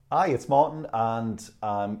Hi, it's Martin, and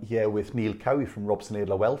I'm here with Neil Cowie from Robson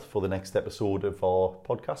Adler Wealth for the next episode of our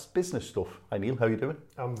podcast, Business Stuff. Hi Neil, how are you doing?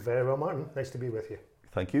 I'm very well, Martin. Nice to be with you.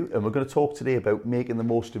 Thank you. And we're going to talk today about making the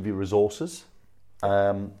most of your resources.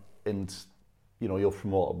 And, you know, you're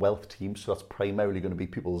from a wealth team, so that's primarily going to be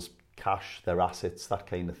people's cash, their assets, that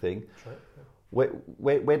kind of thing. That's right.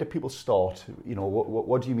 Yeah. Where do people start? You know,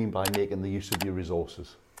 what do you mean by making the use of your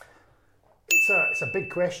resources? It's a big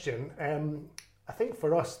question. I think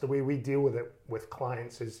for us, the way we deal with it with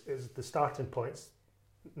clients is the starting point's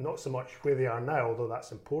not so much where they are now, although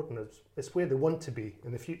that's important, it's where they want to be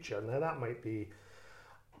in the future. Now that might be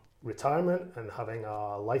retirement and having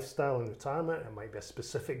a lifestyle in retirement. It might be a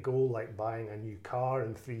specific goal like buying a new car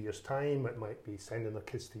in 3 years' time. It might be sending their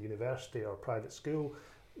kids to university or private school.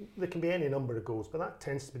 There can be any number of goals, but that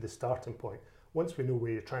tends to be the starting point. Once we know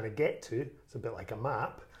where you're trying to get to, it's a bit like a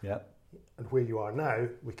map. Yeah. And where you are now,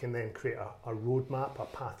 we can then create a roadmap, a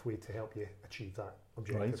pathway to help you achieve that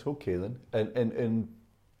objective. Right, okay then. And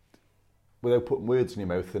without putting words in your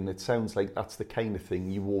mouth, and it sounds like that's the kind of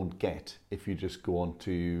thing you won't get if you just go on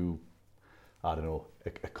to, I don't know,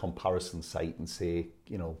 a comparison site and say,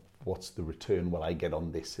 you know, what's the return will I get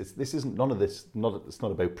on this? This isn't none of this. It's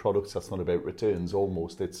not about products. That's not about returns.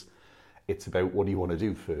 Almost, it's about what do you want to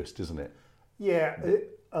do first, isn't it? Yeah,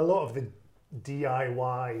 a lot of the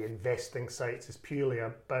DIY investing sites is purely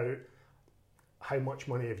about how much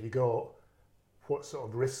money have you got, what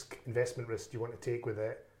sort of investment risk do you want to take with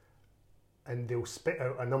it, and they'll spit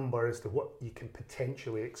out a number as to what you can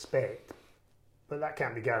potentially expect, but that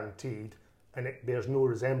can't be guaranteed, and it bears no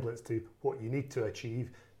resemblance to what you need to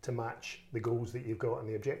achieve to match the goals that you've got and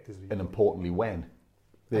the objectives that you've and got. importantly, when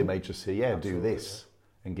they might just say, yeah, do this,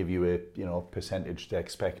 yeah, and give you a percentage to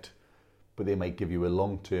expect, but they might give you a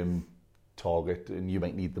long-term target and you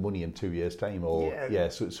might need the money in 2 years' time, or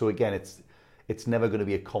so again, it's never going to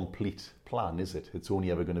be a complete plan, is it? It's only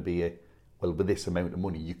ever going to be with this amount of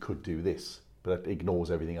money you could do this, but that ignores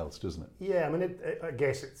everything else, doesn't it? Yeah, I mean, I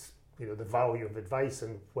guess it's, you know, the value of advice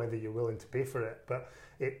and whether you're willing to pay for it, but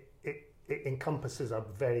it encompasses a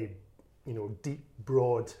very, you know, deep,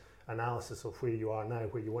 broad analysis of where you are now,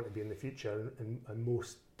 where you want to be in the future, and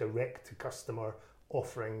most direct to customer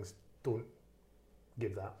offerings don't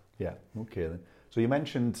give that. Yeah, okay then. So you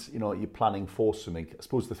mentioned, you know, you're planning for something. I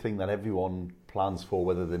suppose the thing that everyone plans for,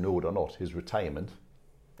 whether they know it or not, is retirement.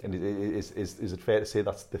 And is it fair to say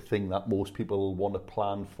that's the thing that most people want to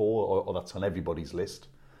plan for, or that's on everybody's list?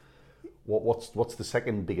 What's the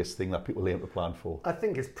second biggest thing that people aim to plan for? I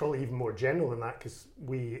think it's probably even more general than that, because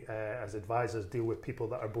we, as advisors, deal with people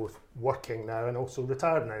that are both working now and also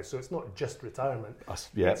retired now. So it's not just retirement.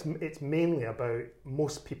 It's mainly about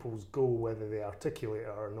most people's goal, whether they articulate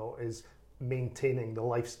it or not, is maintaining the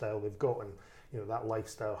lifestyle they've got. And, you know, that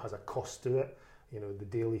lifestyle has a cost to it. You know, the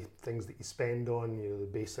daily things that you spend on, you know, the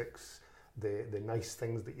basics, the nice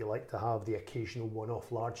things that you like to have, the occasional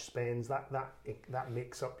one-off large spends, that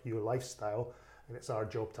makes up your lifestyle, and it's our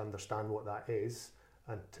job to understand what that is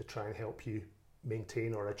and to try and help you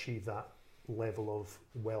maintain or achieve that level of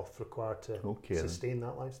wealth required to sustain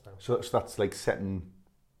that lifestyle. So that's like setting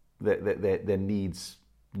their needs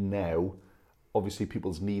now. Obviously,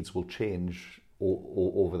 people's needs will change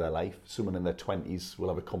over their life. Someone in their 20s will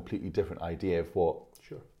have a completely different idea of what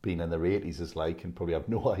being in their 80s is like, and probably have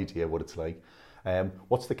no idea what it's like.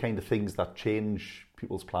 What's the kind of things that change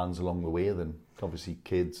people's plans along the way then? Obviously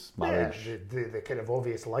kids, marriage. Yeah, the kind of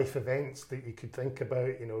obvious life events that you could think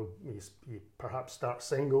about. You know, you perhaps start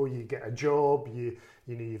single, you get a job, you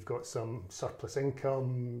know, you've got some surplus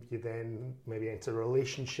income, you then maybe enter a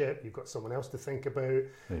relationship, you've got someone else to think about.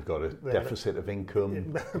 You've got a deficit of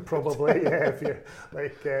income. Probably, yeah, if you're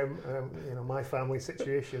like, you know, my family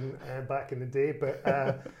situation back in the day. But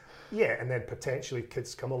yeah, and then potentially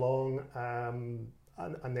kids come along,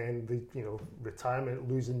 and then the, you know, retirement,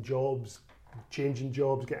 losing jobs, changing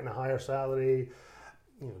jobs, getting a higher salary,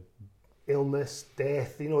 you know, illness,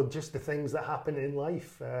 death, you know, just the things that happen in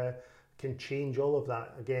life can change all of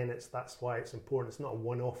that. Again, that's why it's important. It's not a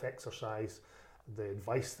one-off exercise. The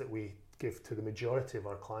advice that we give to the majority of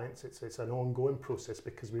our clients, it's an ongoing process,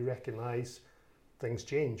 because we recognise things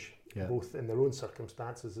change, both in their own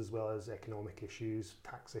circumstances as well as economic issues,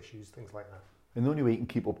 tax issues, things like that. And the only way you can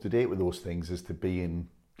keep up to date with those things is to be in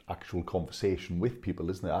actual conversation with people,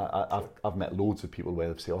 isn't it? I've met loads of people where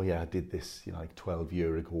they've said, oh yeah, I did this, you know, like 12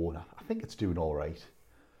 years ago, and I think it's doing all right.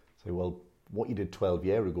 So, well, what you did 12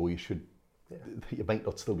 years ago, you might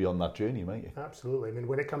not still be on that journey, might you? Absolutely. I mean,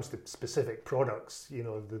 when it comes to specific products, you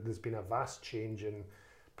know, there's been a vast change in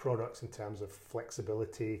products in terms of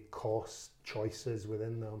flexibility, cost, choices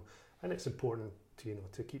within them. And it's important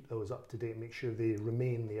to keep those up to date, make sure they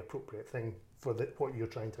remain the appropriate thing for what you're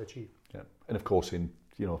trying to achieve. Yeah, and of course in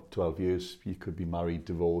 12 years you could be married,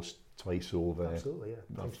 divorced twice over. Absolutely,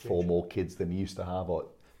 yeah. Have 4 more kids than you used to have, or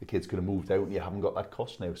the kids could have moved out and you haven't got that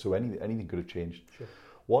cost now. So anything could have changed. Sure.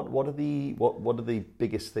 What are the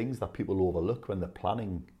biggest things that people overlook when they're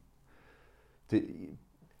planning?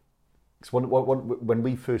 When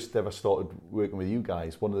we first ever started working with you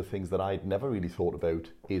guys, one of the things that I'd never really thought about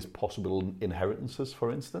is possible inheritances,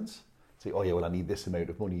 for instance. Say, oh yeah, well I need this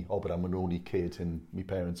amount of money. Oh, but I'm an only kid and my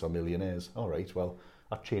parents are millionaires. All right, well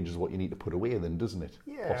that changes what you need to put away then, doesn't it?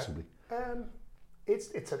 Yeah. Possibly.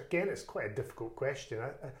 It's quite a difficult question.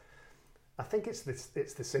 I think it's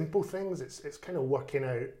the simple things. It's kind of working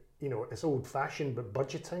out. It's old fashioned, but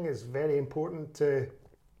budgeting is very important to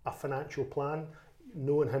a financial plan.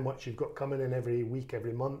 Knowing how much you've got coming in every week,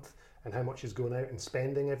 every month, and how much is going out and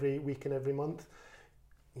spending every week and every month.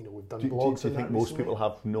 We've done blogs. Do you think most people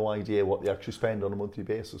have no idea what they actually spend on a monthly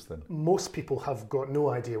basis then? Most people have got no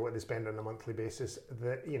idea what they spend on a monthly basis.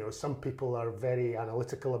 Some people are very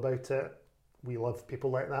analytical about it. We love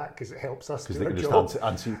people like that because it helps us do our job. Because they can just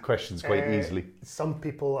answer questions quite easily. Some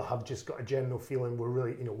people have just got a general feeling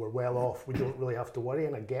we're well off. We don't really have to worry,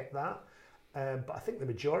 and I get that. But I think the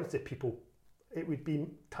majority of people, it would be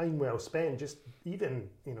time well spent. Just even,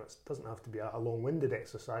 it doesn't have to be a long-winded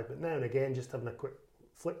exercise, but now and again, just having a quick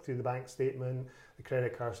flick through the bank statement, the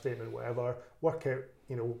credit card statement, whatever, work out,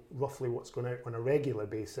 roughly what's going out on a regular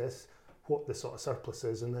basis, what the sort of surplus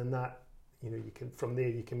is, and then that, from there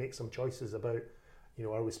you can make some choices about,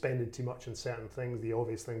 are we spending too much on certain things, the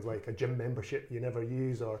obvious things like a gym membership you never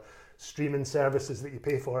use, or streaming services that you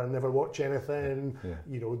pay for and never watch anything,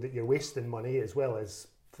 that you're wasting money, as well as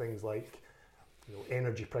things like,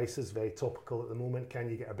 energy prices, very topical at the moment. Can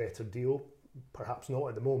you get a better deal? Perhaps not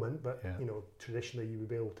at the moment, but traditionally you would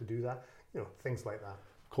be able to do that. Things like that.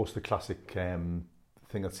 Of course, the classic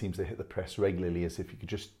thing that seems to hit the press regularly is if you could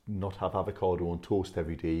just not have avocado on toast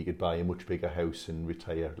every day, you could buy a much bigger house and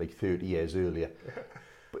retire like 30 years earlier.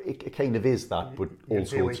 But it kind of is that, but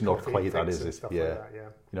also it's not quite that, is it? Yeah. Like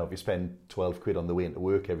that, yeah. If you spend 12 quid on the way into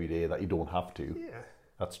work every day that you don't have to,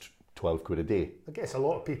 that's 12 quid a day. I guess a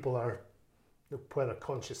lot of people are, whether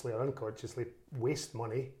consciously or unconsciously, waste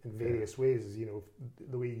money in various ways.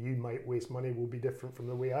 The way you might waste money will be different from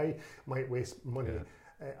the way I might waste money.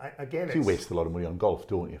 You waste a lot of money on golf,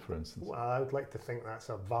 don't you, for instance? Well, I would like to think that's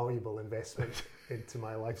a valuable investment into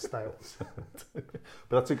my lifestyle. But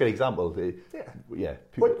that's a good example.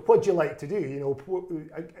 What do you like to do?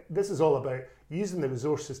 This is all about using the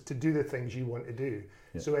resources to do the things you want to do.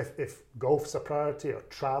 Yeah. So if golf's a priority, or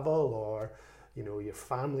travel, or your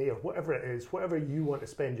family, or whatever it is, whatever you want to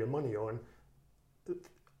spend your money on,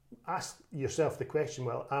 ask yourself the question,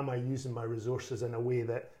 well, am I using my resources in a way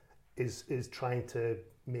that is trying to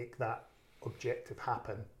make that objective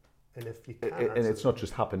happen? And if you can, and it's not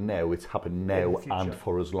just happen now, it's happen now and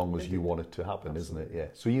for as long as you want it to happen. Absolutely. Isn't it? Yeah.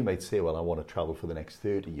 So you might say, well, I want to travel for the next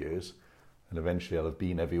 30 years, and eventually I'll have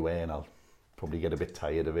been everywhere and I'll probably get a bit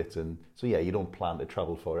tired of it. And so you don't plan to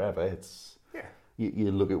travel forever. It's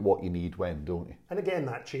you look at what you need when, don't you? And again,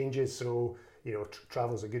 that changes. So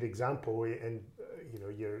travel's a good example, and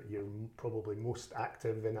you're probably most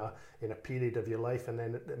active in a period of your life, and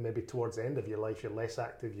then maybe towards the end of your life you're less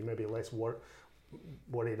active. You maybe less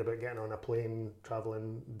worried about getting on a plane,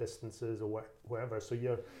 traveling distances or whatever. So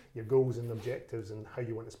your goals and objectives and how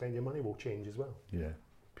you want to spend your money will change as well. Yeah,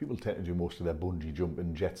 people tend to do most of their bungee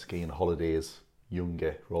jumping, jet skiing, holidays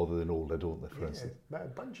younger rather than older, don't they? For instance,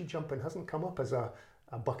 bungee jumping hasn't come up as a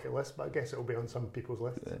bucket list, but I guess it'll be on some people's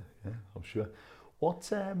lists. Yeah, I'm sure. What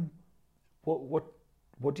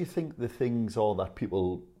do you think the things are that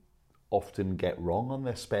people often get wrong on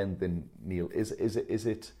their spending, Neil? Is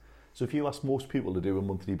it? So if you ask most people to do a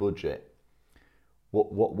monthly budget,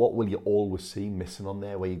 what will you always see missing on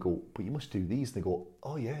there? Where you go, but you must do these. And they go,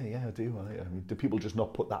 oh yeah, I do. I mean, do people just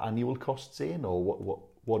not put the annual costs in, or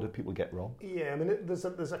what do people get wrong? Yeah, I mean, there's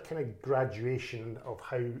a kind of graduation of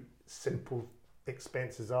how simple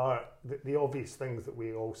expenses are. The obvious things that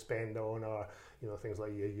we all spend on are, things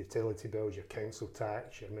like your utility bills, your council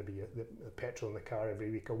tax, maybe the petrol in the car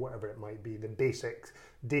every week, or whatever it might be. The basic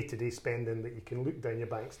day-to-day spending that you can look down your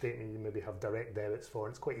bank statement, you maybe have direct debits for,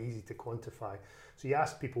 and it's quite easy to quantify. So you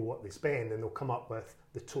ask people what they spend, and they'll come up with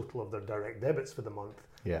the total of their direct debits for the month.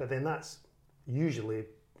 Yeah. But then that's usually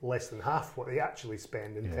less than half what they actually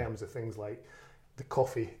spend in terms of things like the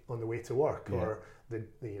coffee on the way to work, or the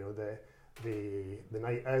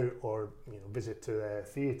night out, or visit to the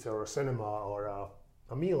theatre or cinema, or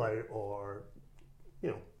a meal out, or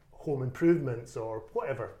home improvements or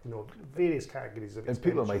whatever, various categories of expenditure. And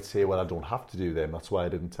people might say, well, I don't have to do them, that's why I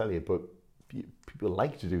didn't tell you, but people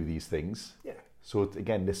like to do these things. Yeah. So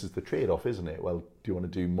again, this is the trade-off, isn't it? Well, do you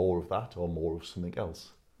want to do more of that or more of something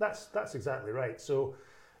else? That's exactly right. So,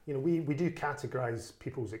 we do categorise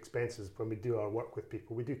people's expenses when we do our work with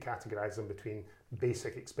people. We do categorise them between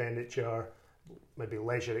basic expenditure, maybe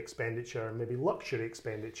leisure expenditure, and maybe luxury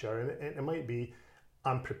expenditure. And it might be,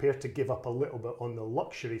 I'm prepared to give up a little bit on the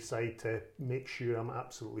luxury side to make sure I'm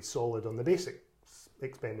absolutely solid on the basic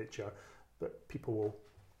expenditure. But people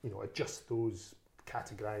will, adjust those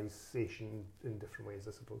categorisation in different ways,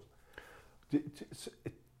 I suppose.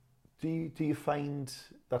 Do you find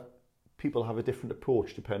that people have a different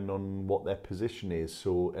approach depending on what their position is?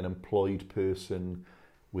 So an employed person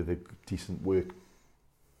with a decent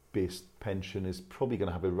work-based pension is probably going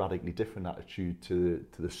to have a radically different attitude to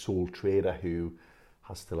the sole trader who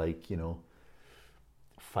has to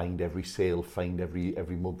find every sale, find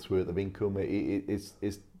every month's worth of income.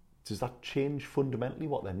 Does that change fundamentally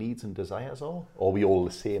what their needs and desires are? Or are we all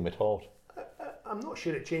the same at heart? I'm not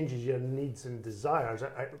sure it changes your needs and desires.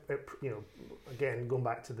 Again, going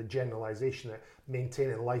back to the generalisation that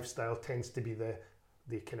maintaining lifestyle tends to be the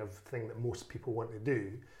kind of thing that most people want to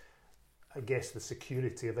do. I guess the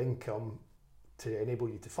security of income to enable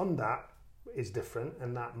you to fund that is different,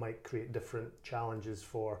 and that might create different challenges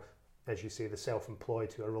for, as you say, the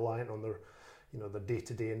self-employed who are reliant on their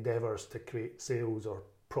day-to-day endeavours to create sales or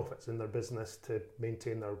profits in their business to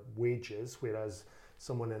maintain their wages, whereas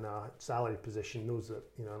someone in a salary position knows that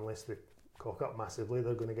unless they cock up massively,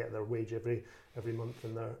 they're going to get their wage every month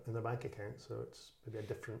in their bank account. So it's maybe a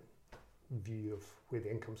different view of where the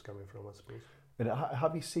income's coming from, I suppose. And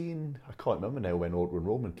have you seen, I can't remember now when auto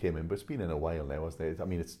enrolment came in, but it's been in a while now, hasn't it? I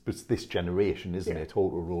mean, it's this generation, isn't it?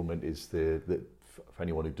 Auto enrolment is for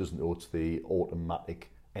anyone who doesn't know, it's the automatic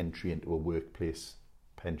entry into a workplace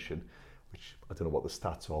pension, which I don't know what the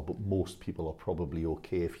stats are, but most people are probably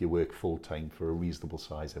okay if you work full-time for a reasonable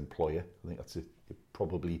size employer. I think that's you're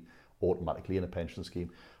probably automatically in a pension scheme.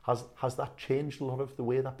 Has that changed a lot of the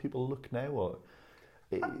way that people look now, or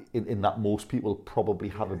in that most people probably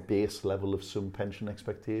have a base level of some pension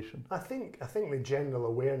expectation? I think the general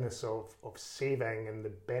awareness of saving and the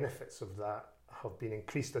benefits of that have been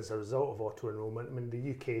increased as a result of auto enrolment. I mean,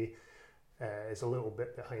 the UK is a little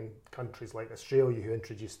bit behind countries like Australia, who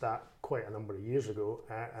introduced that quite a number of years ago,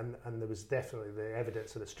 and there was definitely the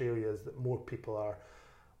evidence in Australia is that more people are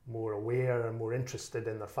more aware and more interested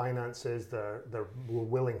in their finances. They're more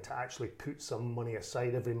willing to actually put some money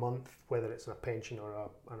aside every month, whether it's in a pension or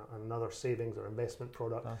another savings or investment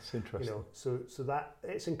product. That's interesting. So that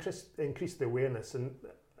it's increased the awareness, and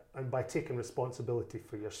by taking responsibility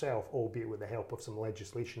for yourself, albeit with the help of some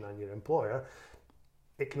legislation and your employer,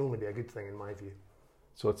 it can only be a good thing in my view.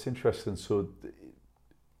 So it's interesting. So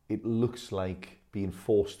it looks like being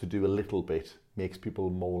forced to do a little bit makes people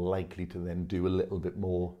more likely to then do a little bit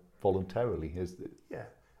more voluntarily. Yeah.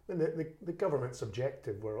 I mean, the government's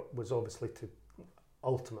objective was obviously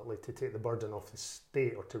ultimately to take the burden off the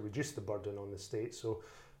state, or to reduce the burden on the state, so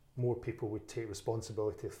more people would take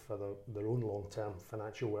responsibility for their own long-term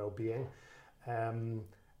financial well-being.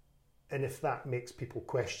 And if that makes people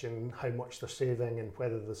question how much they're saving and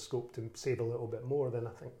whether there's scope to save a little bit more, then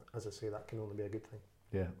I think, as I say, that can only be a good thing.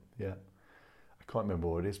 Yeah. I can't remember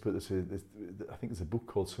what it is, but I think there's a book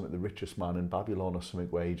called something, The Richest Man in Babylon or something,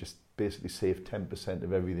 where he just basically saved 10%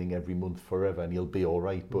 of everything every month forever and he'll be all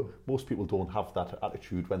right. But most people don't have that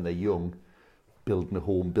attitude when they're young, building a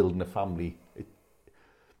home, building a family.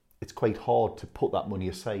 It's quite hard to put that money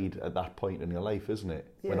aside at that point in your life, isn't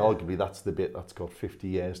it? Yeah. When arguably that's the bit that's got 50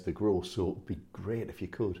 years to grow, so it'd be great if you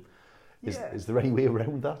could. Is there any way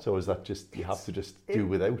around that, or is that just you have to just do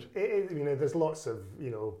without? There's lots of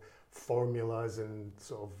formulas and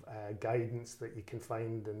sort of guidance that you can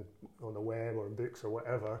find on the web or books or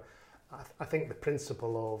whatever. I think the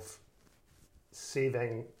principle of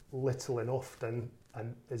saving little and often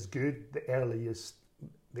and is good. The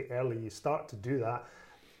earlier you start to do that,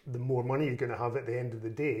 the more money you're going to have at the end of the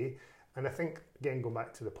day. And I think, again, going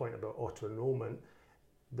back to the point about auto-enrolment,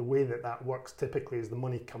 the way that works typically is the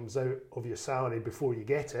money comes out of your salary before you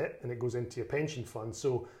get it, and it goes into your pension fund.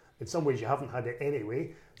 So in some ways you haven't had it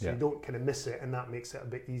anyway, so you don't kind of miss it, and that makes it a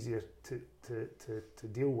bit easier to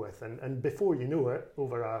deal with. And before you know it,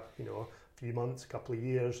 over a few months, a couple of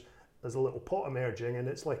years, there's a little pot emerging, and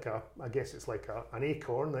it's like an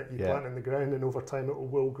acorn that you plant in the ground, and over time it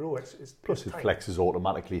will grow. Plus it flexes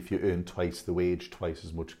automatically. If you earn twice the wage, twice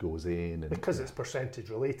as much goes in. And because it's percentage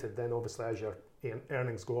related, then obviously as your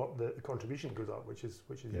earnings go up, the contribution goes up, which is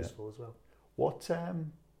useful as well.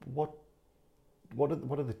 what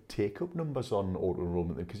are the take-up numbers on auto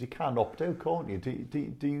enrollment? Because you can opt out, can't you?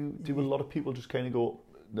 Do a lot of people just kind of go,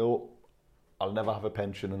 no, I'll never have a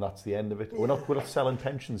pension, and that's the end of it? We're not selling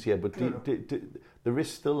pensions here, but there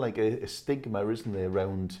is still like a stigma, isn't there,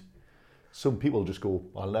 around some people just go,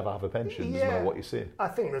 I'll never have a pension, doesn't matter what you say. I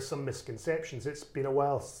think there's some misconceptions. It's been a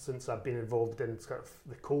while since I've been involved in sort of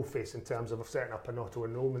the coalface in terms of setting up an auto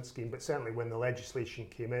enrolment scheme, but certainly when the legislation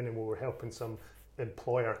came in and we were helping some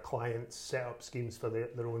employer clients set up schemes for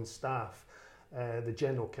their own staff, the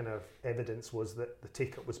general kind of evidence was that the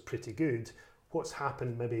take-up was pretty good. What's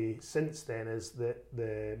happened maybe since then is that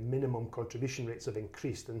the minimum contribution rates have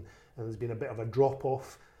increased, and there's been a bit of a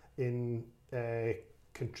drop-off in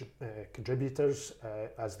contributors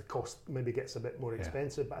as the cost maybe gets a bit more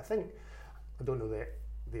expensive. But I don't know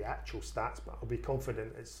the actual stats, but I'll be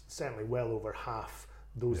confident it's certainly well over half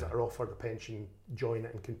those that are offered a pension join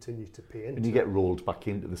it and continue to pay into. And you get rolled back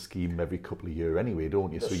into the scheme every couple of years anyway,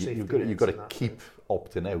 don't you? So you've got to keep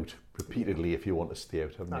opting out repeatedly if you want to stay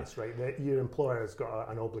out, haven't you? That's right. Your employer has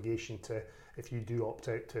got an obligation to, if you do opt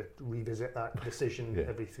out, to revisit that decision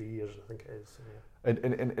every 3 years, I think it is.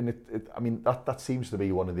 And I mean that seems to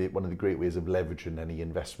be one of the great ways of leveraging any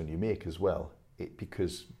investment you make as well.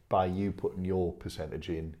 Because by you putting your percentage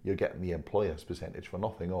in, you're getting the employer's percentage for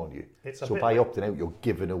nothing, aren't you? So by opting out, you're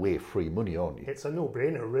giving away free money, aren't you? It's a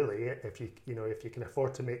no-brainer, really. If you can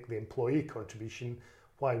afford to make the employee contribution,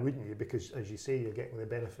 why wouldn't you? Because as you say, you're getting the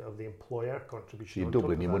benefit of the employer contribution. So you're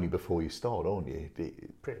doubling your money before you start, aren't you?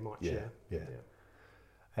 Pretty much, yeah.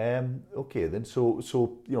 Okay, then. So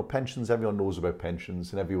pensions. Everyone knows about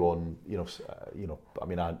pensions, and everyone, I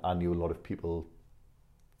mean, I knew a lot of people.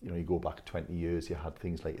 You go back 20 years, you had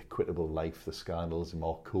things like Equitable Life, the scandals,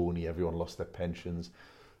 Marconi, everyone lost their pensions.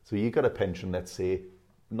 So you got a pension, let's say,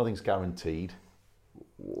 nothing's guaranteed.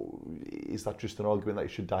 Is that just an argument that you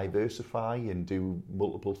should diversify and do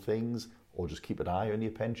multiple things, or just keep an eye on your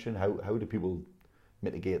pension? How do people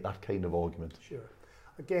mitigate that kind of argument? Sure.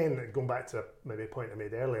 Again, going back to maybe a point I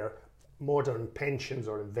made earlier, modern pensions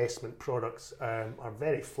or investment products are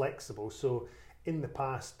very flexible. So in the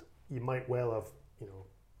past, you might well have,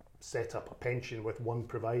 set up a pension with one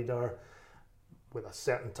provider with a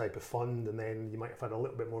certain type of fund, and then you might have had a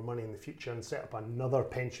little bit more money in the future and set up another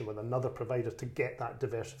pension with another provider to get that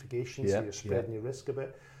diversification, so you're spreading your risk a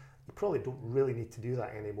bit. You probably don't really need to do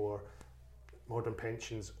that anymore. Modern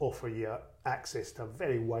pensions offer you access to a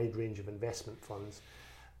very wide range of investment funds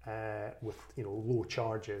with low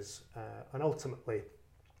charges, and ultimately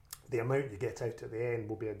the amount you get out at the end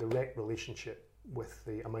will be a direct relationship with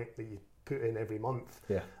the amount that you put in every month,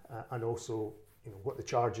 and also what the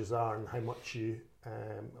charges are and how much you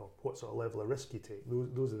or what sort of level of risk you take.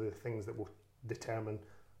 Those are the things that will determine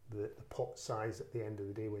the pot size at the end of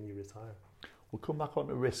the day when you retire. We'll come back on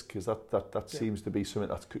to risk, because that seems to be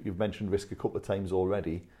something you've mentioned risk a couple of times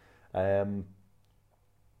already.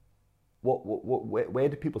 Where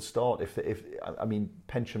do people start? If I mean,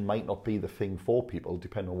 pension might not be the thing for people,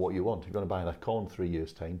 depending on what you want. If you're going to buy that car in 3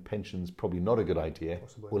 years' time, pension's probably not a good idea,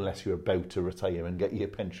 unless you're about to retire and get your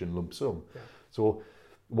pension lump sum. Yeah. So,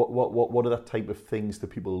 what are that type of things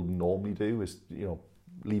that people normally do? Is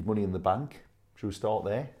leave money in the bank? Should we start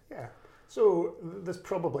there? Yeah. So there's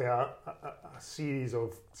probably a series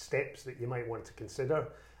of steps that you might want to consider.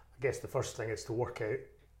 I guess the first thing is to work out,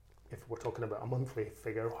 if we're talking about a monthly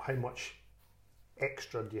figure, how much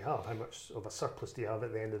extra do you have? How much of a surplus do you have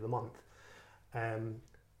at the end of the month?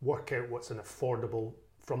 Work out what's an affordable,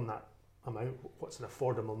 from that amount, what's an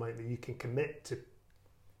affordable amount that you can commit to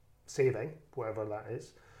saving, whatever that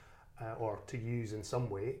is, or to use in some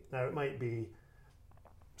way. Now, it might be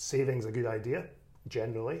saving's a good idea,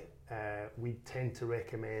 generally. We tend to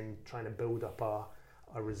recommend trying to build up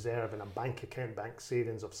a reserve in a bank account, bank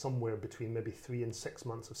savings of somewhere between maybe 3 and 6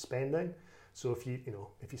 months of spending. So if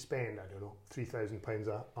you spend, I don't know,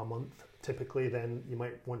 £3,000 a month typically, then you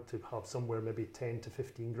might want to have somewhere maybe 10 to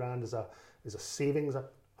 15 grand as a savings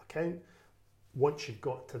account. Once you've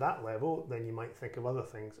got to that level, then you might think of other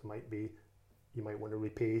things. It might be you might want to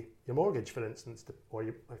repay your mortgage, for instance, or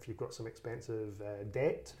if you've got some expensive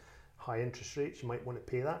debt, high interest rates, you might want to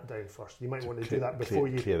pay that down first. You might want to do that before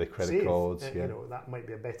you clear the credit cards. That might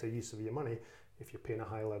be a better use of your money if you're paying a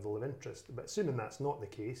high level of interest. But assuming that's not the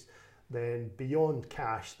case, then beyond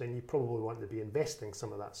cash, then you probably want to be investing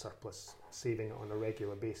some of that surplus, saving it on a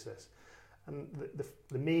regular basis. And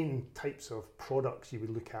the main types of products you would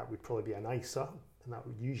look at would probably be an ISA, and that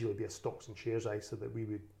would usually be a stocks and shares ISA that we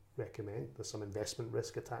would recommend. There's some investment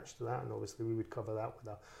risk attached to that, and obviously we would cover that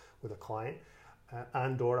with a client.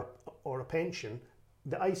 And or a pension.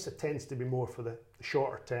 The ISA tends to be more for the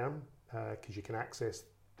shorter term, because you can access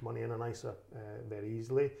money in an ISA very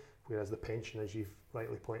easily, whereas the pension, as you've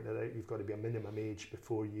rightly pointed out, you've got to be a minimum age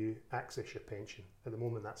before you access your pension. At the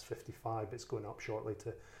moment that's 55, but it's going up shortly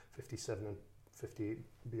to 57 and 58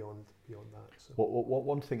 beyond that. So. What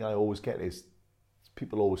one thing I always get is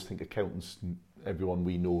people always think accountants, everyone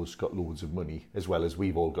we know has got loads of money, as well as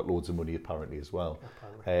we've all got loads of money apparently as well.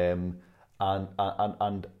 Apparently.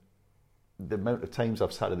 And the amount of times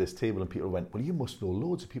I've sat at this table and people went, well, you must know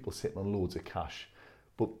loads of people sitting on loads of cash.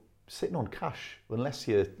 But sitting on cash, unless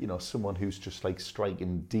you're someone who's just like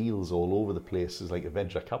striking deals all over the place as like a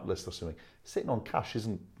venture capitalist or something, sitting on cash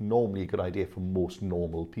isn't normally a good idea for most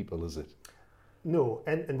normal people, is it? No,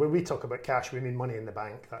 and when we talk about cash, we mean money in the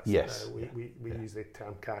bank. That's, yes. We use the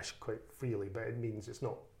term cash quite freely, but it means it's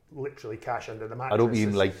not literally cash under the mattress. I don't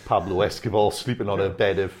mean like Pablo Escobar sleeping on a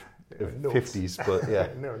bed of 50s, but yeah.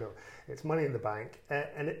 No, it's money in the bank.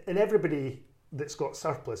 And everybody that's got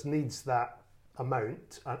surplus needs that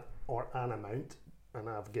amount or an amount, and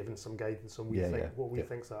I've given some guidance on what we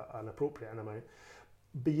think is an appropriate amount.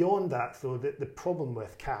 Beyond that, though, the problem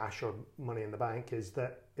with cash or money in the bank is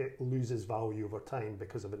that it loses value over time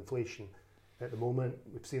because of inflation. At the moment,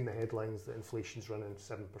 we've seen the headlines that inflation's running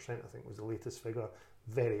 7%, I think was the latest figure,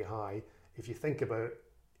 very high. If you think about,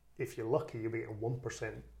 if you're lucky, you'll be getting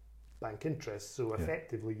 1% bank interest, so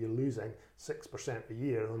effectively you're losing 6% a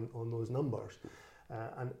year on those numbers.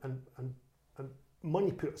 And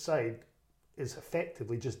money put aside is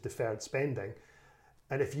effectively just deferred spending.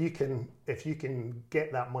 And if you can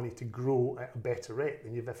get that money to grow at a better rate,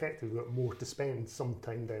 then you've effectively got more to spend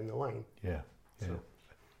sometime down the line. Yeah.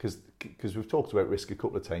 Because we've talked about risk a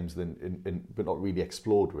couple of times, but not really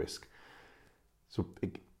explored risk. So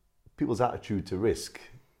people's attitude to risk,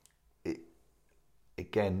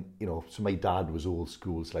 again, so my dad was old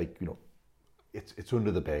school. It's like, it's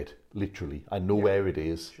under the bed, literally. I know where it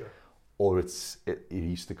is. Sure. Or he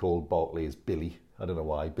used to call Barclays Billy. I don't know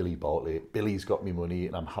why, Billy Bartley. Billy's got me money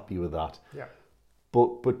and I'm happy with that. Yeah.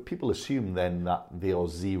 But people assume then that they are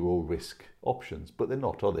zero risk options, but they're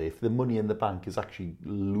not, are they? If the money in the bank is actually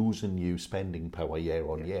losing you spending power year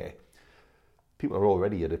on year, people are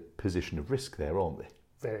already at a position of risk there, aren't they?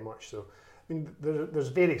 Very much so. I mean, there's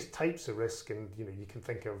various types of risk, and you can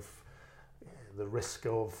think of the risk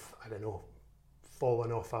of, I don't know,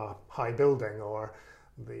 falling off a high building, or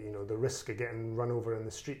the risk of getting run over in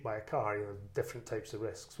the street by a car. Different types of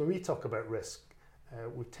risks. When we talk about risk,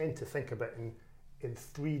 we tend to think about it in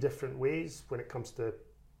three different ways when it comes to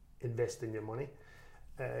investing your money.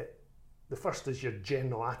 The first is your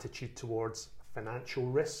general attitude towards financial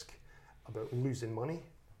risk, about losing money.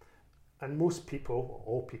 And most people,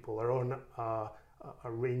 all people, are on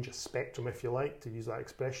a range, a spectrum, if you like, to use that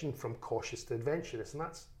expression, from cautious to adventurous. And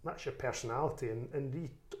that's your personality, and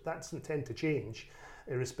that doesn't tend to change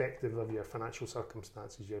irrespective of your financial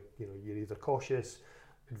circumstances. You're either cautious,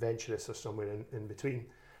 adventurous, or somewhere in between.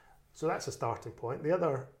 So that's a starting point. The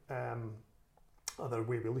other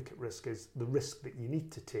way we look at risk is the risk that you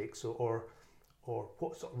need to take. So, or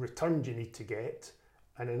what sort of return do you need to get?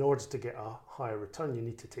 And in order to get a higher return, you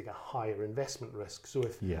need to take a higher investment risk. So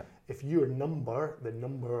if your number, the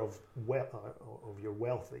number of your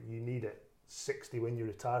wealth that you need at 60 when you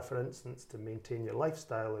retire, for instance, to maintain your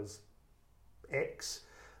lifestyle is X,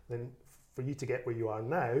 then for you to get where you are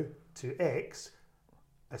now to X,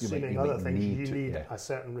 assuming other things, you need a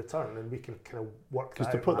certain return, and we can kind of work that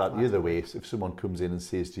out. Because to put that the other way, if someone comes in and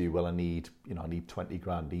says to you, well, I need 20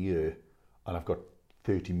 grand a year, and I've got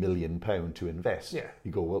 £30 million to invest. Yeah. You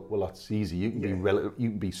go, well, that's easy. You can you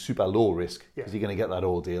can be super low risk because you're going to get that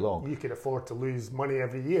all day long. You could afford to lose money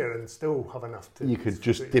every year and still have enough to. You could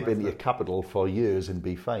just dip into your capital for years and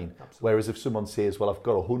be fine. Absolutely. Whereas if someone says, well, I've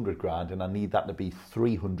got 100 grand and I need that to be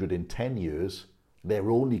 300 in 10 years, they're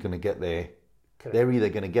only going to get there. Correct. They're either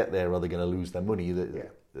going to get there or they're going to lose their money.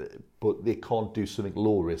 But they can't do something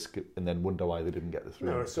low risk and then wonder why they didn't get the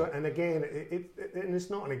 300. No, so, and again, it's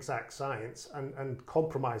not an exact science, and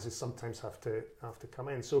compromises sometimes have to come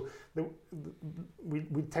in. So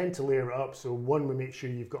we tend to layer it up. So one, we make sure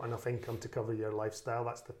you've got enough income to cover your lifestyle.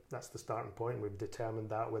 That's the starting point. We've determined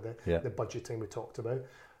that with the budgeting we talked about.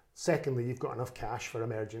 Secondly, you've got enough cash for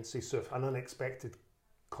emergency. So if an unexpected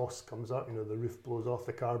cost comes up, the roof blows off,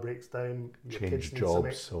 the car breaks down, your kids need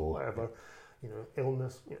jobs, or whatever,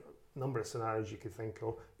 illness, number of scenarios you could think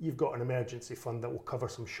of. You've got an emergency fund that will cover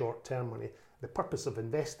some short-term money. The purpose of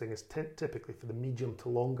investing is typically for the medium to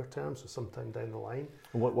longer term, so sometime down the line.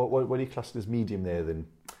 And what are you classing as medium there then?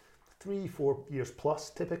 3-4 years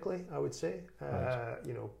plus, typically, I would say. Right.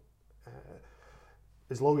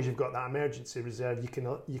 As long as you've got that emergency reserve,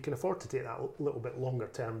 you can afford to take that little bit longer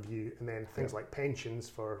term view, and then things like pensions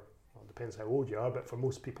for depends how old you are, but for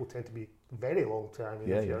most people tend to be very long term.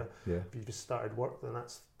 If you've just started work, then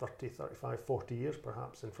that's 30, 35, 40 years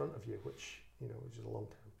perhaps in front of you, which which is a long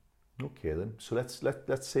time. Okay then. So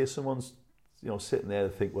let's say someone's sitting there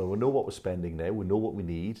and think, well, we know what we're spending now, we know what we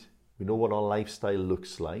need, we know what our lifestyle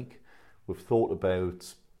looks like, we've thought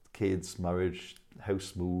about kids, marriage,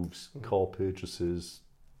 house moves, car purchases,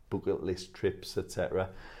 bucket list trips, etc.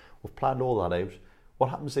 We've planned all that out. What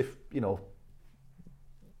happens if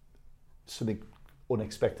something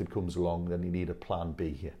unexpected comes along? Then you need a plan B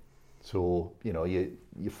here. So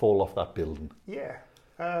you fall off that building. Yeah.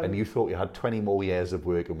 And you thought you had 20 more years of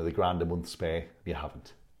working with £1,000 a month spare. You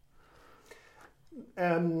haven't.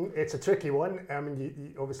 It's a tricky one. I mean,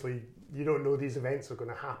 you obviously you don't know these events are going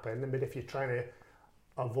to happen. I mean, if you're trying to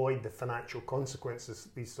avoid the financial consequences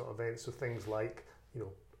of these sort of events, so things like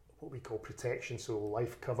what we call protection, so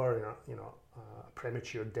life cover, a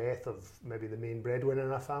premature death of maybe the main breadwinner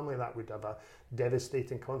in a family, that would have a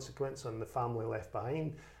devastating consequence on the family left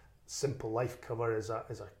behind. Simple life cover is a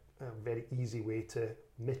very easy way to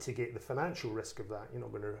mitigate the financial risk of that. You're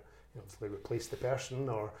not going to obviously replace the person,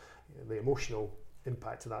 or the emotional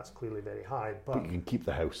impact of that's clearly very high. But you can keep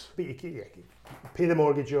the house. But you can pay the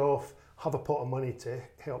mortgage off, have a pot of money to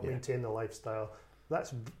help maintain the lifestyle.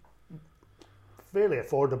 That's fairly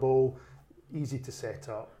affordable, easy to set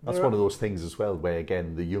up. That's one of those things as well, where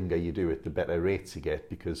again, the younger you do it, the better rates you get,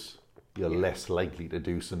 because you're less likely to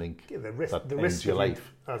do something the risk ends your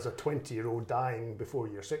life. As a 20-year-old dying before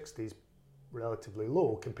your 60s, relatively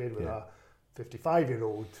low compared with a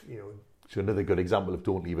 55-year-old. So another good example of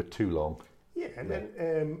don't leave it too long. Yeah, and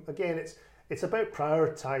then again, it's about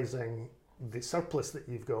prioritising the surplus that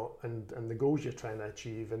you've got and the goals you're trying to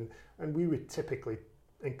achieve, and we would typically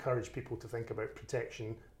encourage people to think about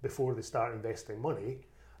protection before they start investing money,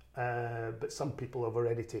 but some people have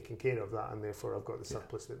already taken care of that and therefore have got the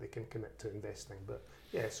surplus that they can commit to investing. But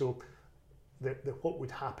so the what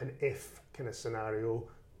would happen if kind of scenario,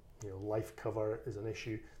 life cover is an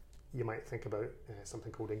issue, you might think about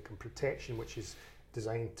something called income protection, which is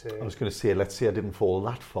designed to... I was going to say, let's say I didn't fall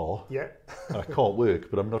that far. Yeah. And I can't work,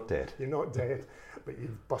 but I'm not dead. You're not dead, but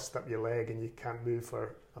you've bust up your leg and you can't move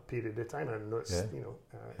for a period of time. And I know it's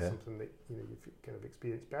something that you've kind of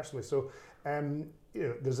experienced personally. So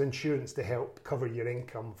there's insurance to help cover your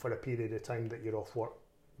income for a period of time that you're off work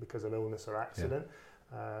because of illness or accident.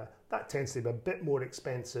 That tends to be a bit more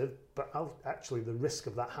expensive, but actually the risk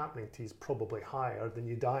of that happening to you is probably higher than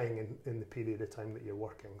you dying in the period of time that you're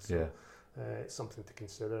working. So it's something to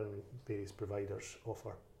consider, and various providers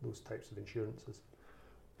offer those types of insurances.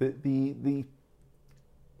 The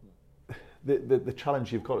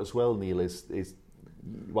challenge you've got as well, Neil, is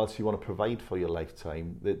whilst you want to provide for your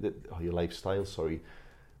lifetime, or your lifestyle,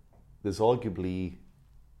 there's arguably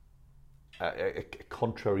a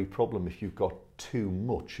contrary problem. If you've got too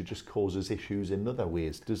much, it just causes issues in other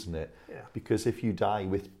ways, doesn't it? Yeah. Because if you die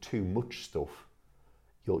with too much stuff,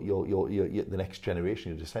 you're the next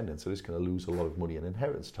generation, your descendants, are just going to lose a lot of money in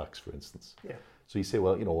inheritance tax, for instance. Yeah. So you say,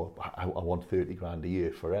 well, I want 30 grand a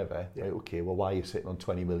year forever. Yeah. Right, okay, well, why are you sitting on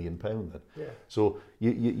 20 million pound then? Yeah. So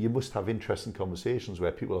you must have interesting conversations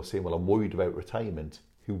where people are saying, well, I'm worried about retirement,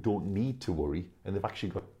 who don't need to worry, and they've actually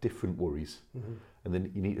got different worries. Mm-hmm. And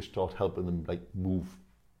then you need to start helping them move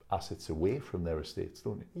assets away from their estates,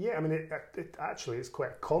 don't you? Yeah, I mean, it actually is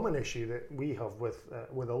quite a common issue that we have with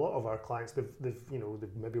a lot of our clients. They've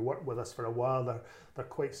maybe worked with us for a while. They're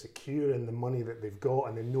quite secure in the money that they've got,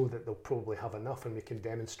 and they know that they'll probably have enough, and we can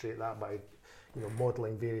demonstrate that by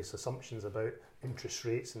modelling various assumptions about interest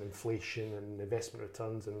rates and inflation and investment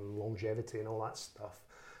returns and longevity and all that stuff.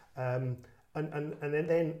 And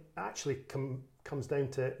then actually comes down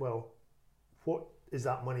to, well, what is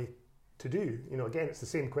that money to do? Again, it's the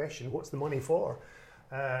same question. What's the money for?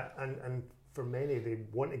 And for many, they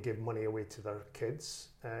want to give money away to their kids,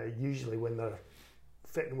 usually when they're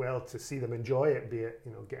fitting well, to see them enjoy it, be it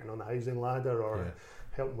getting on the housing ladder or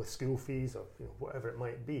helping with school fees or whatever it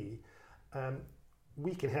might be.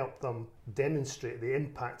 We can help them demonstrate the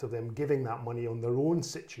impact of them giving that money on their own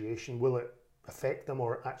situation. Will it affect them,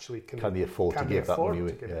 or actually can they afford to give that money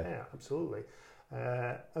away? Yeah, absolutely.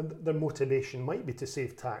 And their motivation might be to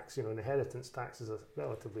save tax. Inheritance tax is a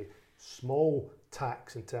relatively small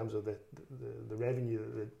tax in terms of the revenue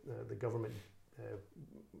that the government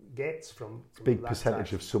gets from it's a big that percentage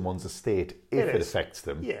tax. Of someone's estate if it affects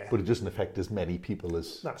them, but it doesn't affect as many people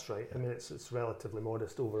as... That's right. I mean, it's relatively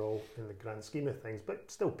modest overall in the grand scheme of things,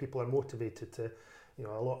 but still people are motivated to, a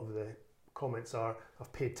lot of the comments are,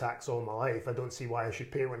 I've paid tax all my life, I don't see why I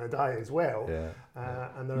should pay it when I die as well.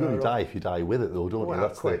 And you only die if you die with it though, don't you?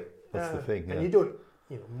 That's the thing. And you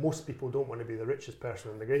most people don't want to be the richest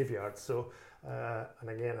person in the graveyard. So, and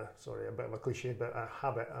again, sorry, a bit of a cliche, but a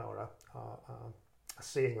habit or a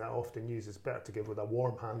saying that I often use is better to give with a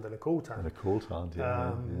warm hand than a cold hand. And a cold hand,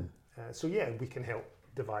 yeah. So we can help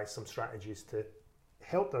devise some strategies to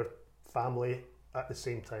help their family at the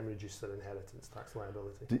same time reduce their inheritance tax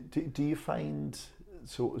liability. Do you find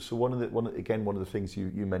so one of the things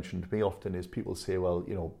you mentioned to me often is people say,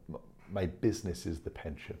 well, my business is the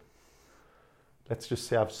pension. Let's just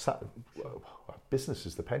say business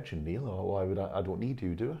is the pension, Neil, or why would I don't need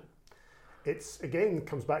you, do I? It's again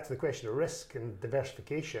comes back to the question of risk and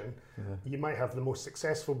diversification. Yeah. You might have the most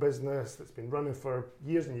successful business that's been running for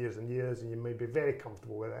years and years and years, and you may be very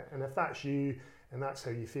comfortable with it. And if that's you and that's how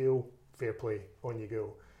you feel, fair play, on you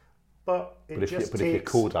go. But if you're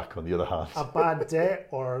Kodak, on the other hand, a bad debt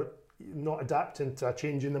or not adapting to a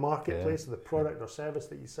change in the marketplace of the product or service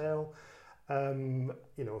that you sell,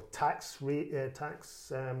 tax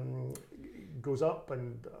goes up,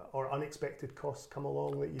 and or unexpected costs come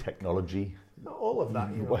along that technology, all of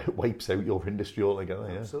that wipes out your industry altogether.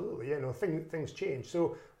 Absolutely, things change.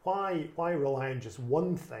 So why rely on just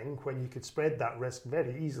one thing when you could spread that risk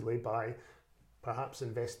very easily by perhaps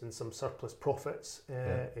invest in some surplus profits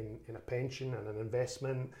in a pension and an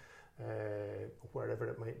investment, wherever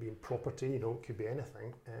it might be, in property, it could be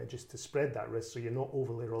anything, just to spread that risk so you're not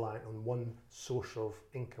overly reliant on one source of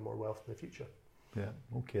income or wealth in the future. Yeah,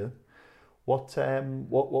 okay. What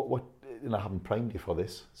and I haven't primed you for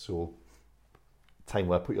this, so time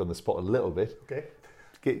where I put you on the spot a little bit. Okay.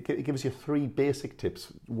 Give us your 3 basic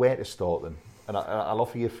tips where to start then. And I'll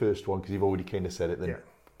offer you a first one because you've already kind of said it then. Yeah.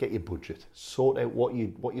 Get your budget, sort out what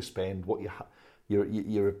you spend, what your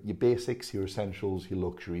basics, your essentials, your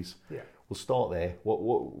luxuries. Yeah. We'll start there.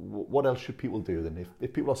 What else should people do then?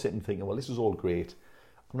 If people are sitting thinking, well, this is all great,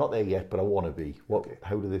 I'm not there yet, but I want to be. Where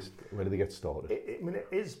do they get started? It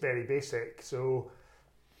is very basic. So,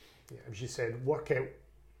 as you said, work out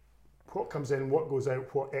what comes in, what goes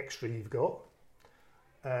out, what extra you've got.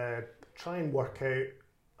 Try and work out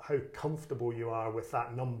how comfortable you are with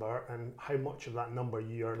that number and how much of that number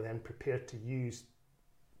you are then prepared to use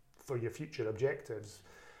for your future objectives.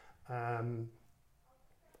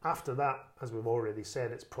 After that, as we've already said,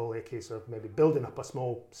 it's probably a case of maybe building up a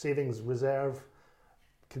small savings reserve,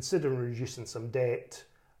 considering reducing some debt,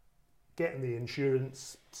 getting the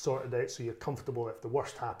insurance sorted out so you're comfortable if the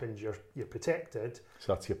worst happens, you're protected.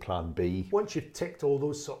 So that's your plan B. Once you've ticked all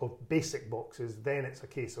those sort of basic boxes, then it's a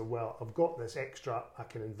case of, well, I've got this extra, I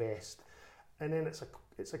can invest. And then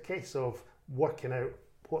it's a case of working out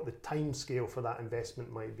what the time scale for that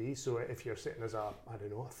investment might be. So if you're sitting as a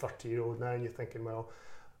 30-year-old now and you're thinking, well,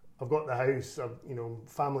 I've got the house,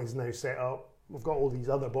 family's now set up, we've got all these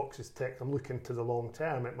other boxes ticked, I'm looking to the long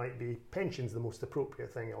term, it might be pension's the most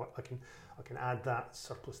appropriate thing. I can add that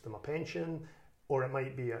surplus to my pension, or it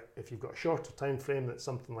might be, if you've got a shorter time frame, that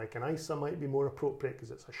something like an ISA might be more appropriate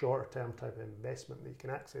because it's a shorter term type of investment that you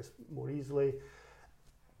can access more easily.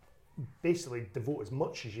 Basically, devote as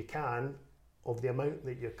much as you can of the amount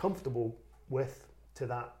that you're comfortable with to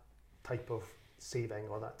that type of saving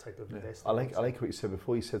or that type of investment. I like what you said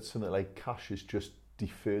before. You said something like cash is just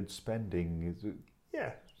deferred spending.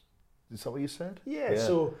 Yeah. Is that what you said? Yeah.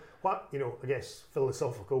 So what, I guess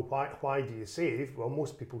philosophical, why do you save? Well,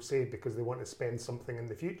 most people save because they want to spend something in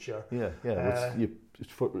the future. Yeah.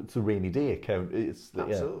 It's a rainy day account.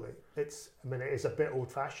 Absolutely. It is a bit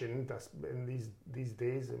old fashioned in these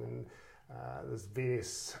days. There's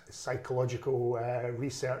various psychological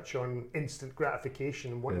research on instant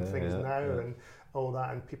gratification and wanting things now and all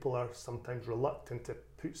that, and people are sometimes reluctant to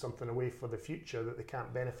put something away for the future that they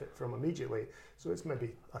can't benefit from immediately. So it's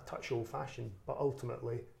maybe a touch old-fashioned, but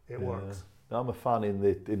ultimately it works. I'm a fan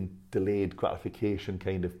in delayed gratification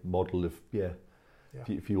kind of model of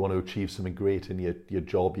if you want to achieve something great in your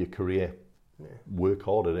job, your career, work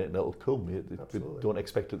hard at it and it'll come. Don't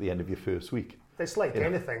expect it at the end of your first week. It's like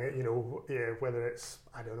anything, whether it's,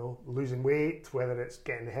 losing weight, whether it's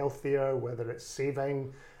getting healthier, whether it's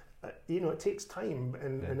saving, it takes time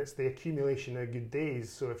and it's the accumulation of good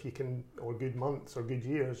days. So if you can, or good months or good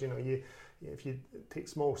years, if you take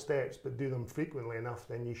small steps but do them frequently enough,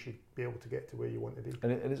 then you should be able to get to where you want to be.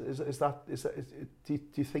 And do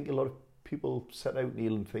you think a lot of people set out,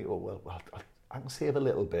 Neil, and think, I can save a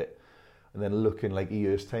little bit, and then look in like a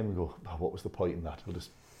year's time and go, what was the point in that? I'll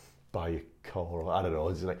just buy a car, or I don't know.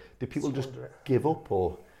 Is it like, do people just give up,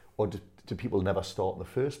 or do people never start in the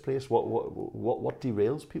first place? What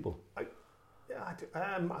derails people? I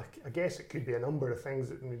guess it could be a number of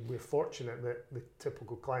things. We're fortunate that the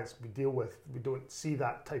typical clients we deal with, we don't see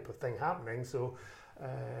that type of thing happening. So,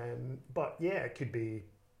 but it could be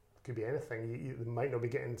could be anything. You might not be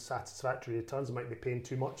getting satisfactory returns. You might be paying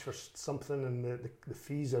too much for something, and the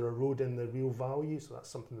fees are eroding the real value. So that's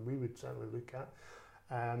something that we would certainly look at.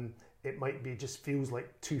 It might be just feels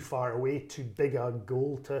like too far away, too big a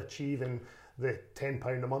goal to achieve, and the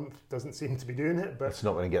 £10 a month doesn't seem to be doing it. But it's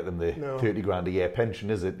not going to get them the 30 grand a year pension,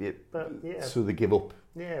 is it? But yeah. So they give up.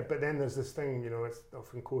 Yeah, but then there's this thing, it's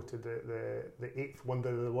often quoted, the eighth wonder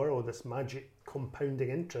of the world, this magic compounding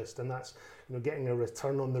interest, and that's getting a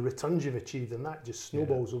return on the returns you've achieved, and that just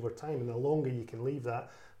snowballs over time. And the longer you can leave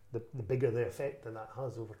that, the bigger the effect that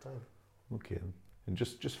has over time. Okay, and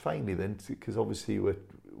just finally then, because obviously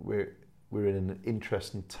we're in an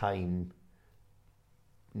interesting time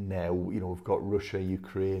now. We've got Russia,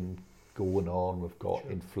 Ukraine going on. We've got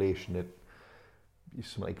inflation at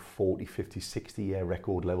something like 40, 50, 60-year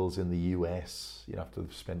record levels in the US. After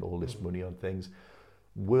they've spent all this money on things.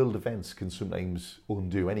 World events can sometimes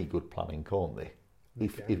undo any good planning, can't they?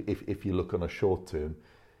 If you look on a short term.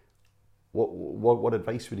 What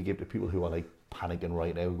advice would you give to people who are like panicking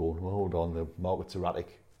right now, going, well, hold on, the market's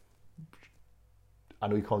erratic? I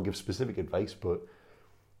know you can't give specific advice, but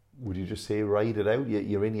would you just say, ride it out?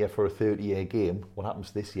 You're in here for a 30-year game. What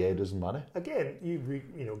happens this year doesn't matter. Again,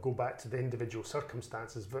 you go back to the individual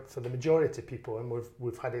circumstances. But for the majority of people, and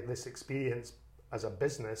we've had this experience as a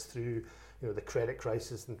business through the credit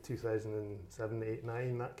crisis in 2007, 8,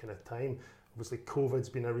 9, that kind of time. Obviously, COVID's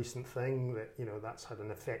been a recent thing that that's had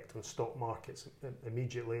an effect on stock markets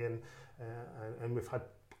immediately, and we've had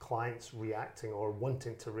clients reacting or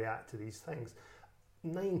wanting to react to these things.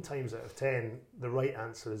 9 times out of 10, the right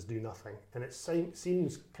answer is do nothing. And it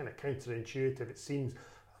seems kind of counterintuitive. It seems,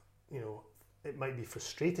 it might be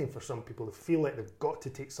frustrating for some people to feel like they've got to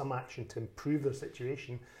take some action to improve their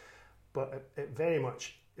situation. But it very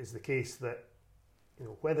much is the case that,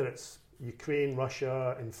 whether it's Ukraine,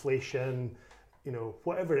 Russia, inflation,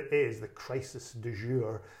 whatever it is, the crisis du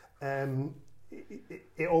jour,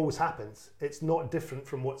 it always happens. It's not different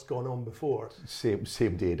from what's gone on before.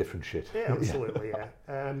 Same day, different shit. Yeah, absolutely.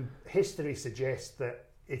 Yeah. History suggests that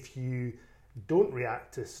if you don't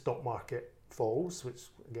react to stock market falls, which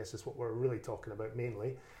I guess is what we're really talking about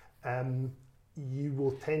mainly, you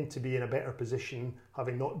will tend to be in a better position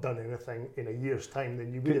having not done anything in a year's time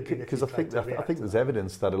than you would have been. Because I think there's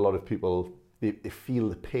evidence that a lot of people they feel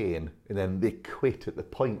the pain and then they quit at the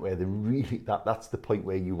point where they really that's the point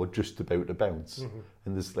where you were just about to bounce. Mm-hmm.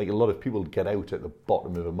 And there's like a lot of people get out at the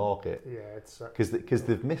bottom of a market. Yeah, it's because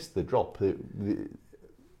they've missed the drop.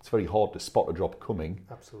 It's very hard to spot a drop coming.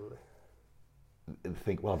 Absolutely. And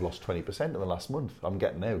think, well, I've lost 20% in the last month. I'm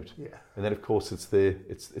getting out. Yeah. And then of course it's the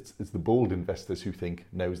bold investors who think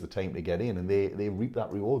now's the time to get in, and they reap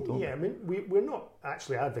that reward, don't they? Yeah, I mean we're not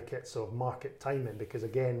actually advocates of market timing, because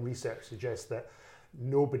again research suggests that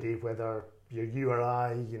nobody, whether you're you or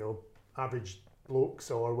I, average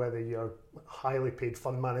blokes, or whether you're highly paid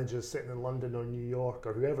fund managers sitting in London or New York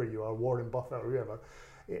or whoever you are, Warren Buffett or whoever,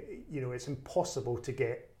 it's impossible to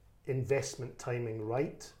get investment timing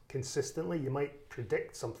right consistently. You might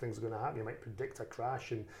predict something's going to happen. You might predict a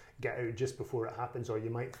crash and get out just before it happens, or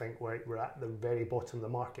you might think, right, we're at the very bottom of the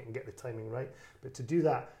market and get the timing right. But to do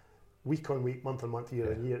that week on week, month on month,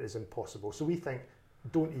 year on year is impossible. So we think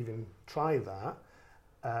don't even try that,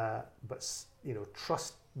 but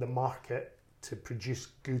trust the market to produce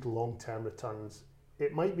good long-term returns.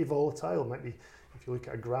 It might be volatile. It might be, if you look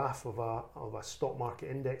at a graph of a stock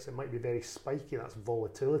market index, it might be very spiky. That's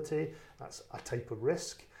volatility. That's a type of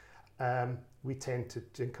risk. We tend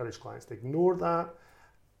to encourage clients to ignore that.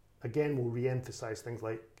 Again, we'll re-emphasize things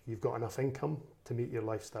like you've got enough income to meet your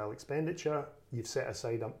lifestyle expenditure. You've set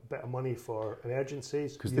aside a bit of money for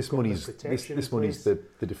emergencies. Because this money's the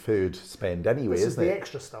deferred spend anyway, isn't it? This is the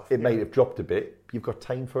extra stuff. It might have dropped a bit. You've got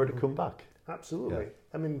time for it to come back. Absolutely. Yeah.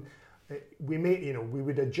 I mean, we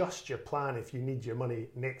would adjust your plan if you need your money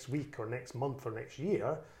next week or next month or next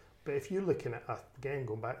year. But if you're looking at, again,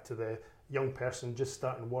 going back to the young person just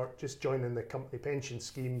starting work, just joining the company pension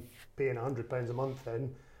scheme, paying £100 a month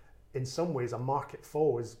in some ways a market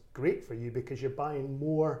fall is great for you, because you're buying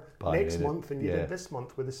more next month than you did this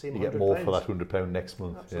month with the same £100. You get more for that £100 next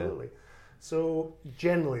month. Absolutely. Yeah. So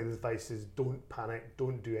generally the advice is don't panic,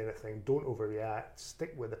 don't do anything, don't overreact,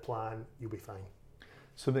 stick with the plan, you'll be fine.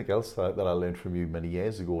 Something else that I learned from you many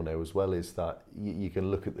years ago now as well is that you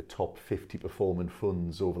can look at the top 50 performing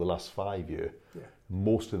funds over the last 5 years. Yeah.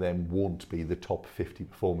 Most of them won't be the top 50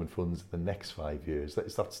 performing funds in the next 5 years.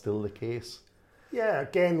 Is that still the case? Yeah,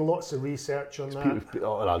 again, lots of research on that.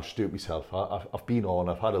 I'll just do it myself. I've been on,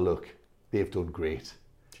 I've had a look. They've done great.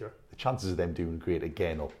 Sure. The chances of them doing great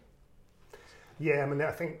again up. Yeah, I mean,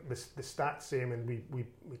 I think the stats say, I mean,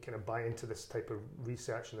 we kind of buy into this type of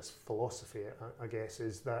research and this philosophy, I guess,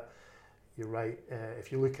 is that you're right.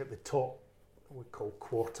 If you look at the top, we call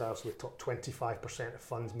quartiles, the top 25% of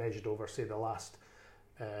funds measured over, say, the last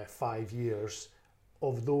 5 years,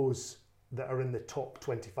 of those that are in the top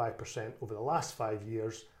 25% over the last 5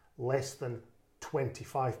 years, less than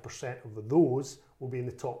 25% of those will be in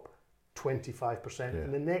the top 25%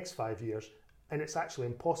 in the next 5 years. And it's actually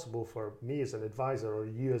impossible for me as an advisor or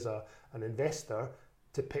you as an investor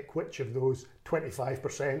to pick which of those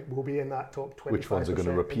 25% will be in that top 25%. Which ones are going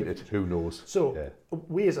to repeat it? Who knows? So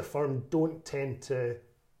we as a firm don't tend to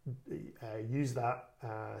use that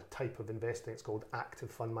type of investing. It's called active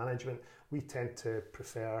fund management. We tend to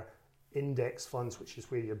prefer index funds, which is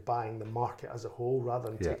where you're buying the market as a whole rather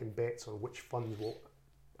than taking bets on which funds will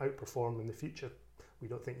outperform in the future. We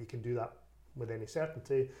don't think you can do that with any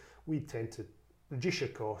certainty. We tend to reduce your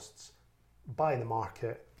costs, buy the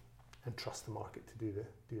market, and trust the market to do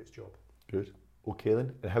its job. Good. Okay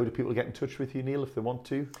then. And how do people get in touch with you, Neil, if they want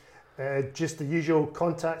to? Just the usual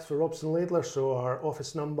contacts for Robson Laidler, so our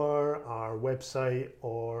office number, our website,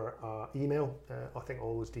 or our email. I think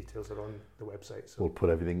all those details are on the website. So we'll put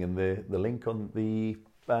everything in the link on the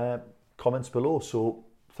comments below. So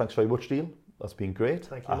thanks very much, Neil. That's been great.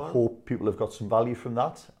 Thank you, Mark. I hope people have got some value from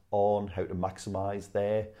that on how to maximise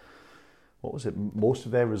their, most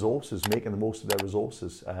of their resources, making the most of their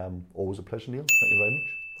resources. Always a pleasure, Neil. Thank you very much.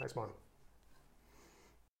 Thanks, Mark.